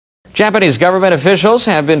Japanese government officials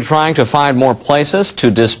have been trying to find more places to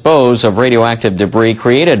dispose of radioactive debris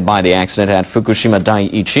created by the accident at Fukushima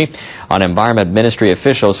Daiichi. An Environment Ministry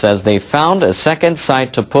official says they found a second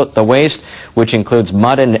site to put the waste, which includes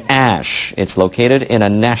mud and ash. It's located in a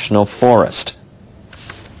national forest.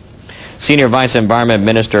 Senior Vice Environment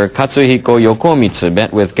Minister Katsuhiko Yokomitsu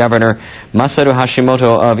met with Governor Masaru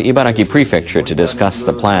Hashimoto of Ibaraki Prefecture to discuss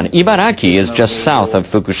the plan. Ibaraki is just south of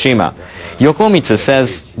Fukushima. Yokomitsu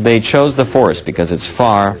says they chose the forest because it's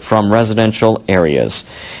far from residential areas.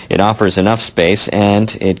 It offers enough space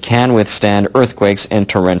and it can withstand earthquakes and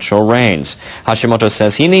torrential rains. Hashimoto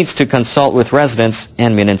says he needs to consult with residents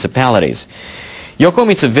and municipalities.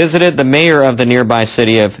 Yokomitsu visited the mayor of the nearby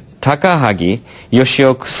city of Takahagi.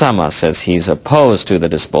 Yoshio Kusama says he's opposed to the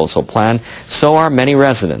disposal plan. So are many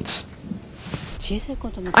residents.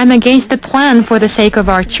 I'm against the plan for the sake of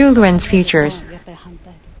our children's futures.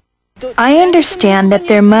 I understand that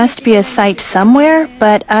there must be a site somewhere,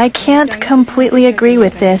 but I can't completely agree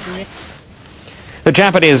with this. The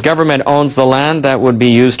Japanese government owns the land that would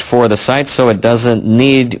be used for the site, so it doesn't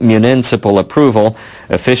need municipal approval.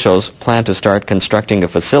 Officials plan to start constructing a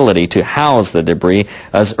facility to house the debris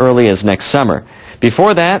as early as next summer.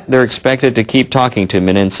 Before that, they're expected to keep talking to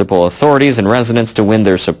municipal authorities and residents to win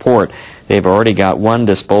their support. They've already got one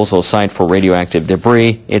disposal site for radioactive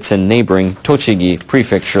debris. It's in neighboring Tochigi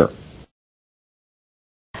Prefecture.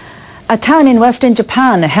 A town in western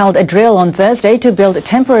Japan held a drill on Thursday to build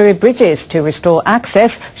temporary bridges to restore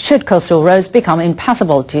access should coastal roads become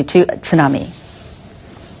impassable due to tsunami.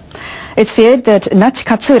 It's feared that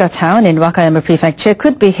Nachikatsura town in Wakayama Prefecture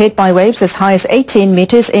could be hit by waves as high as 18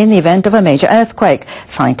 meters in the event of a major earthquake.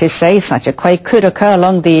 Scientists say such a quake could occur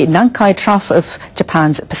along the Nankai Trough of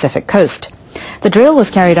Japan's Pacific coast. The drill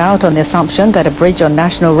was carried out on the assumption that a bridge on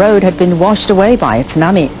National Road had been washed away by a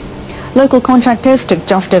tsunami. Local contractors took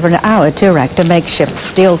just over an hour to erect a makeshift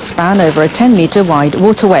steel span over a 10-meter wide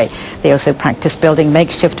waterway. They also practiced building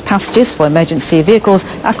makeshift passages for emergency vehicles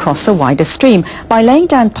across the wider stream by laying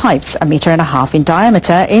down pipes 1.5 meters in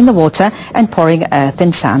diameter in the water and pouring earth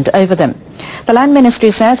and sand over them. The Land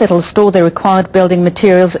Ministry says it will store the required building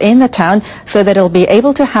materials in the town so that it will be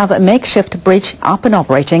able to have a makeshift bridge up and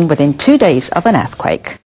operating within 2 days of an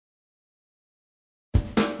earthquake.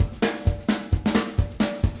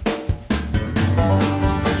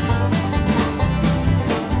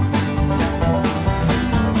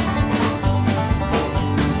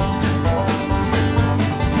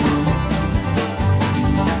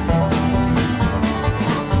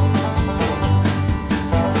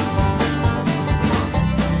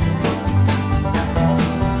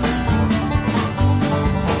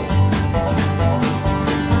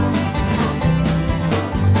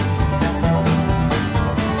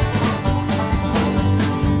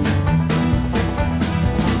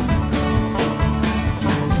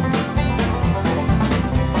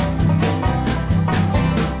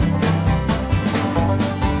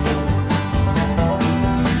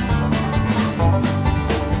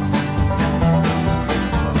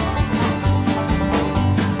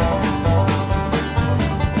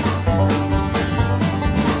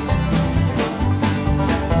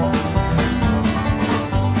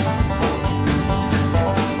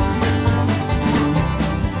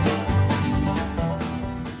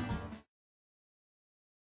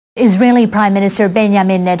 Israeli Prime Minister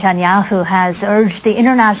Benjamin Netanyahu has urged the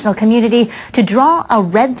international community to draw a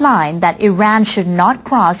red line that Iran should not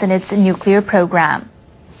cross in its nuclear program.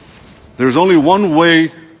 There's only one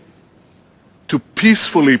way to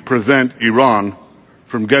peacefully prevent Iran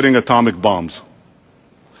from getting atomic bombs,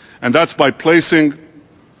 and that's by placing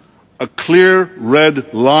a clear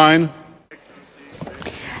red line.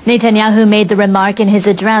 Netanyahu made the remark in his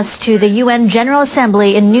address to the UN General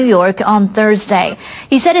Assembly in New York on Thursday.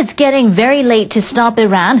 He said it's getting very late to stop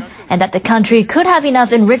Iran and that the country could have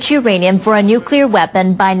enough enriched uranium for a nuclear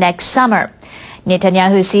weapon by next summer.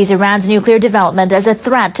 Netanyahu sees Iran's nuclear development as a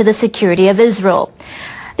threat to the security of Israel.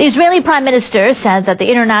 The Israeli Prime Minister said that the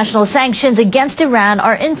international sanctions against Iran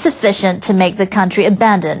are insufficient to make the country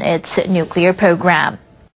abandon its nuclear program.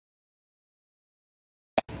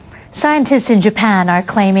 Scientists in Japan are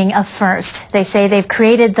claiming a first. They say they've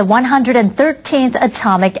created the 113th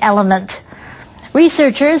atomic element.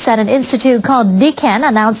 Researchers at an institute called Riken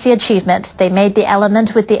announced the achievement. They made the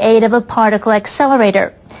element with the aid of a particle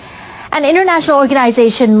accelerator. An international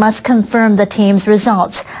organization must confirm the team's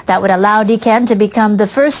results. That would allow Riken to become the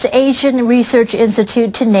first Asian research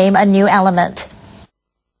institute to name a new element.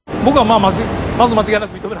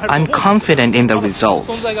 I'm confident in the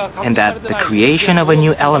results and that the creation of a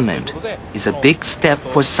new element is a big step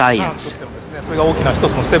for science.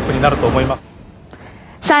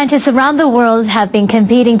 Scientists around the world have been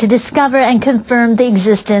competing to discover and confirm the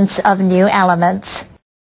existence of new elements.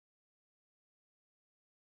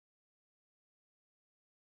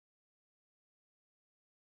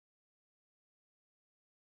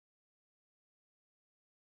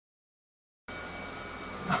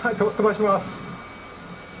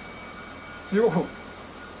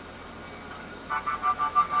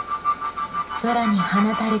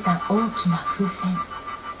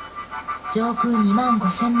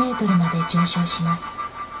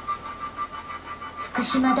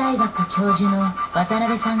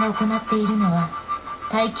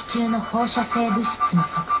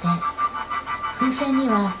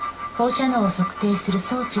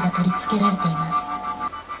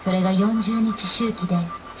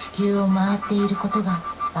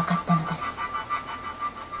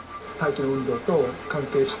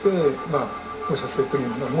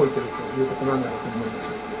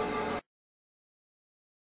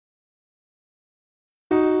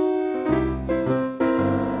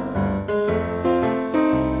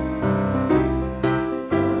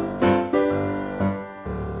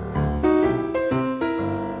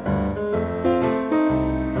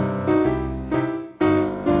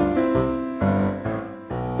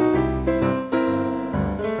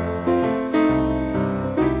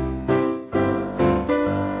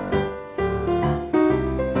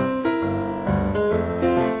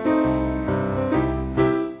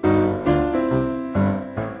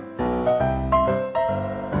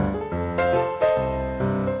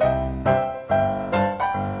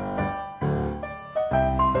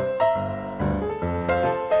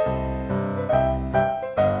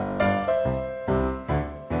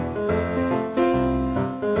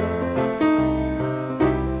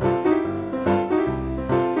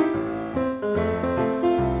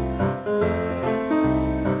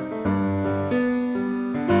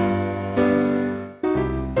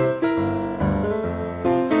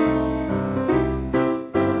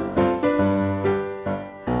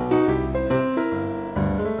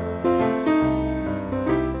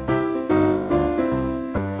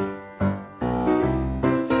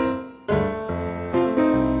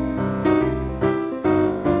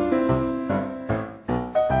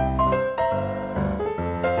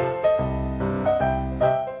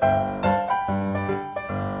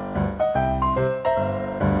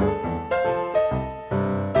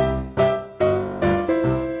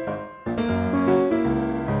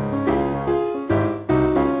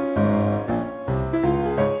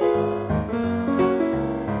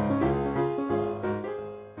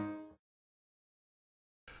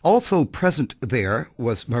 Also present there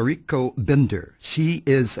was Mariko Bender. She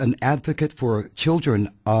is an advocate for children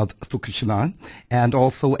of Fukushima and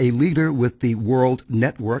also a leader with the World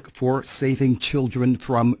Network for Saving Children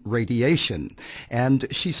from Radiation. And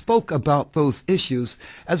she spoke about those issues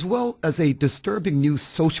as well as a disturbing new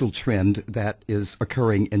social trend that is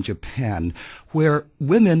occurring in Japan, where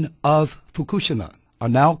women of Fukushima are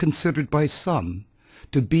now considered by some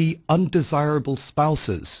to be undesirable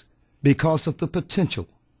spouses because of the potential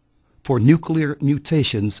for nuclear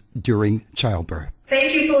mutations during childbirth.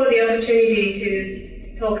 Thank you for the opportunity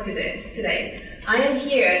to talk today. I am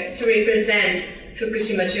here to represent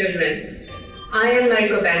Fukushima children. I am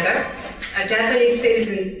Mariko Bender, a Japanese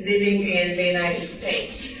citizen living in the United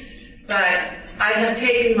States. But I have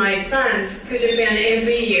taken my sons to Japan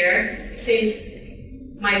every year since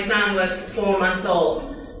my son was 4 months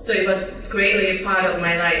old. So it was greatly a part of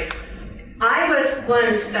my life. I was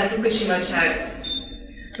once a Fukushima child.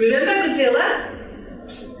 Remember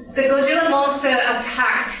Godzilla? The Godzilla monster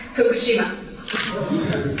attacked Fukushima.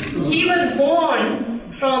 He was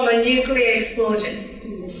born from a nuclear explosion.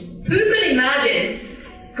 Who could imagine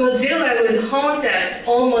Godzilla would haunt us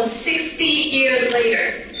almost 60 years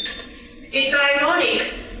later? It's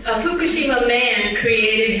ironic, a Fukushima man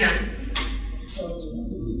created him.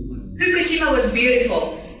 Fukushima was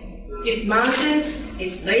beautiful. Its mountains,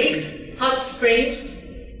 its lakes, hot springs,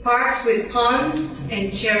 parks with ponds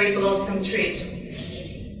and cherry blossom trees.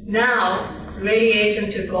 Now,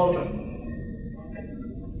 radiation took over.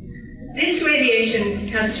 This radiation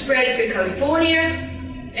has spread to California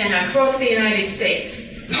and across the United States.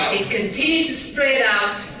 It continues to spread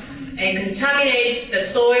out and contaminate the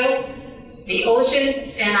soil, the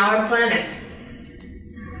ocean, and our planet.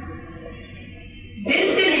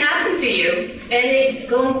 This didn't happen to you, and it's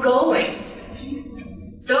going.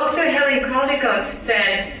 Dr. Helen Caldicott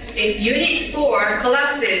said, if Unit 4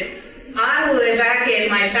 collapses, I will evacuate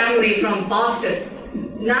my family from Boston.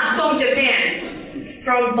 Not from Japan,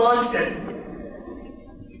 from Boston.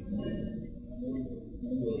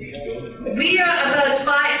 We are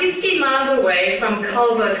about 50 miles away from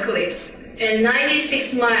Calvert Cliffs,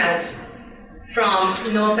 96 miles from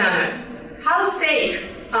North Anna. How safe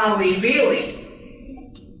are we really?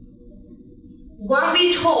 When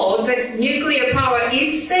we told that nuclear power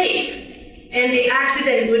is safe and the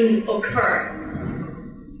accident wouldn't occur.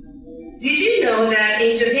 Did you know that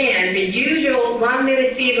in Japan, the usual 1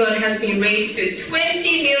 millisievert has been raised to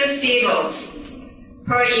 20 millisieverts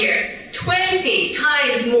per year? 20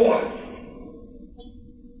 times more.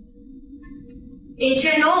 In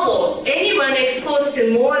Chernobyl, anyone exposed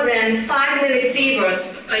to more than 5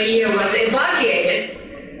 millisieverts a year was evacuated.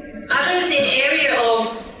 Others in area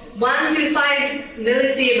of 1 to 5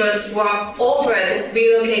 millisieverts were offered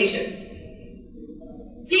relocation.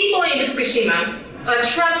 People in Fukushima are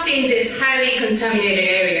trapped in this highly contaminated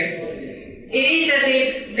area. It is as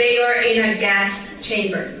if they are in a gas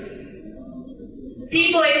chamber.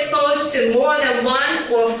 People exposed to more than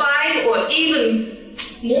 1 or 5 or even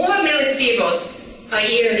more millisieverts a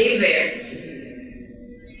year live there.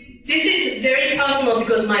 This is very personal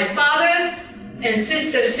because my father and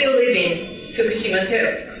sister still live in Fukushima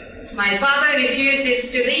too. My father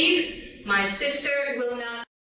refuses to leave. My sister will not